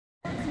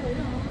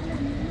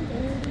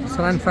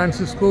San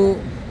Francisco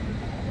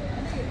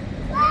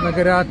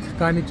नगरात्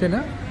कानिचन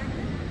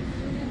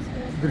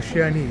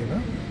दृश्यानि एव.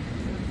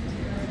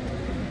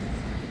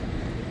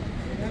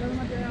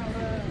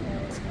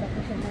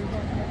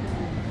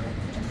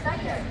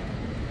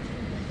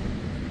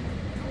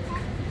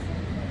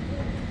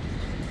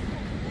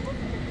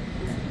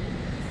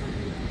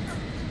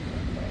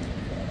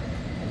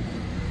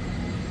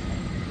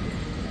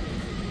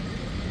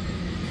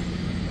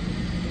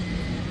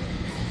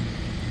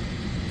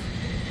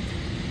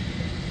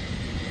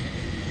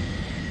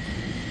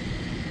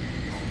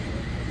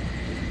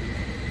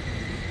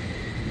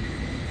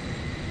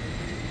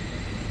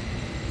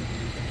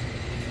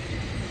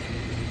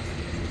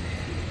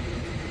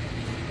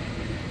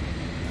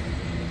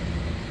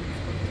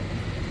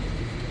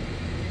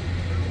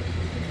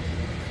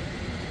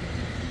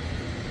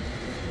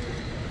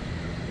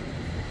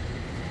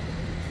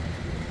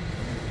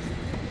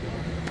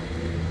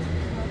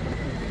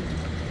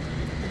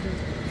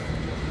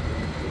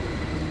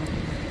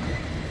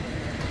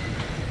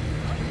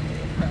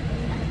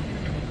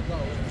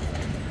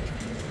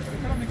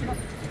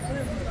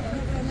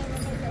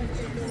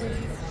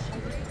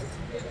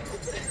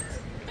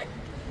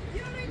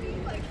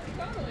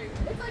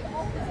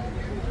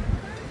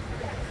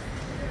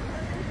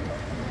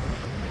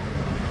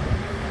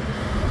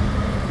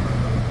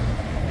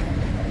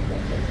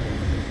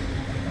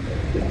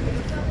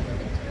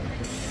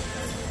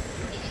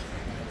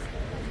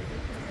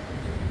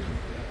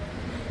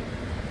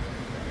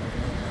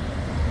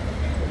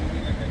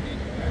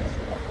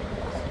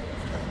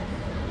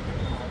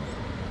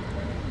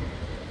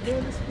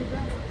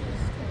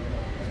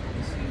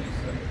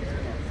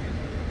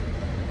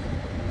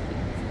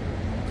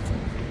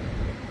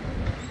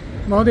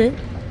 Mahoday,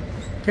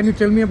 can you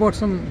tell me about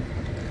some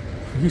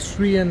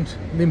history and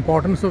the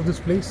importance of this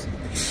place?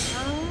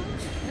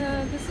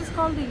 This is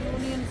called the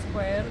Union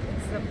Square.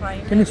 It's the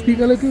primary. Can you speak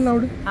a little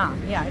louder?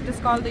 Yeah, it is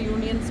called the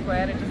Union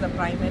Square. It is a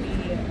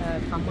primary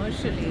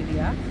commercial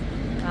area.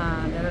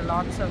 There are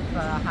lots of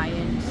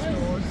high-end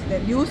stores.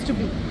 There used to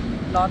be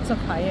lots of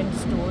high-end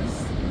stores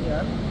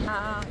here.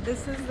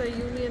 This is the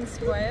Union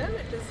Square.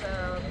 It is a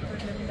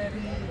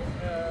preliminary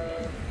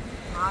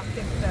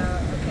market.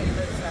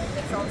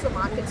 There's also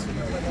Market Street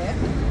over there.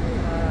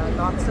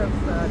 Lots of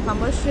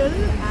commercial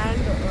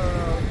and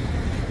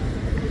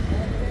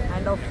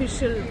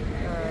official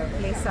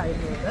place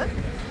ആയിരുന്നു.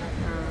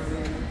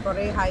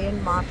 കുറേ high-end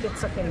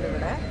markets ഒക്കെ ഉണ്ട്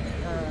ഇവിടെ.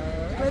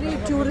 Very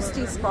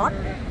touristy spot.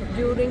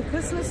 During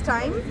Christmas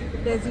time,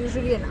 there's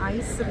usually an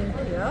ice rink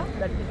here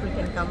that people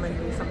can come and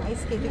do some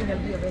ice skating.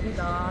 There'll be a very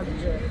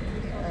large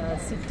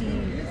city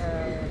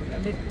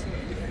lit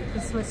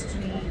Christmas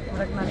tree.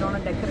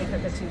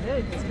 Decorated.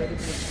 It is very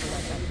beautiful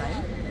at that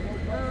time.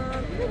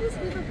 These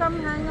people come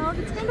hang out.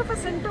 It's kind of a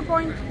center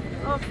point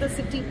of the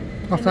city.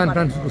 Of San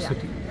Francisco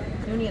city.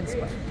 Union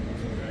Square.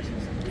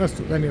 That's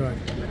true. Anyway.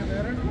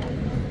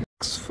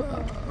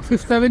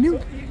 Fifth Avenue?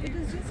 It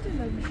is just a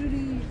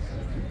luxury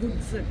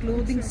goods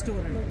clothing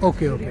store.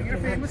 Okay.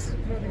 Famous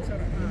clothing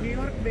store. New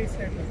York based.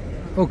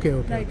 Okay.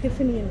 Like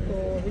Tiffany & Co,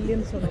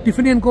 Williams.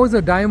 Tiffany & Co is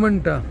a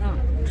diamond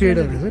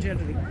trader, is it?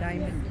 Jewelry,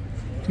 diamond.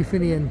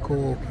 Tiffany & Co.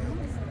 Okay.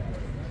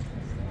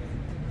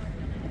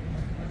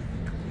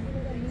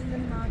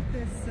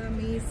 Marcus,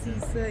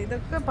 Macy's,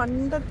 ഇതൊക്കെ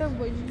പണ്ടത്തെ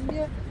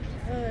വലിയ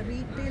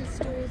retail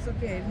stores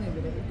ഒക്കെ ആയിരുന്നു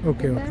ഇവിടെ.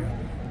 Okay.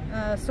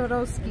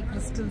 Swarovski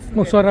crystals.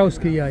 Oh,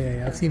 Swarovski,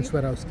 yeah. I've seen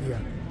Swarovski,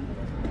 yeah.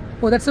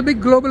 Oh, that's a big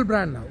global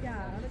brand now. Yeah,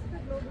 that's the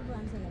global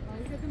brands.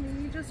 It's a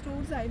major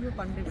stores ആയിരുന്നു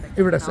പണ്ട് ഇവിടെ.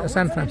 ഇവിടെ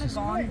San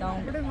Francisco. Gone down.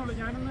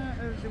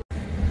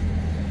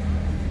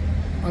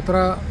 अत्र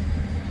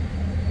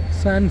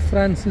San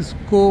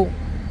Francisco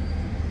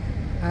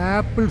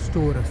Apple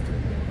Store अस्ति.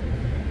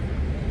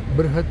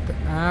 बृहत्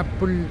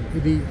Apple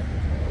इति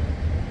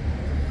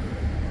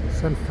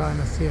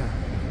संस्थानस्य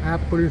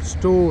Apple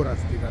Store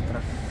अस्ति तत्र.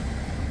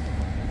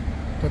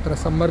 तत्र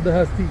सम्मर्दः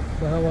अस्ति.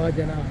 बहवः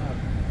जनाः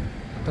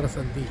अत्र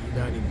सन्ति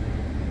इदानीं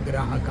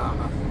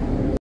ग्राहकाः.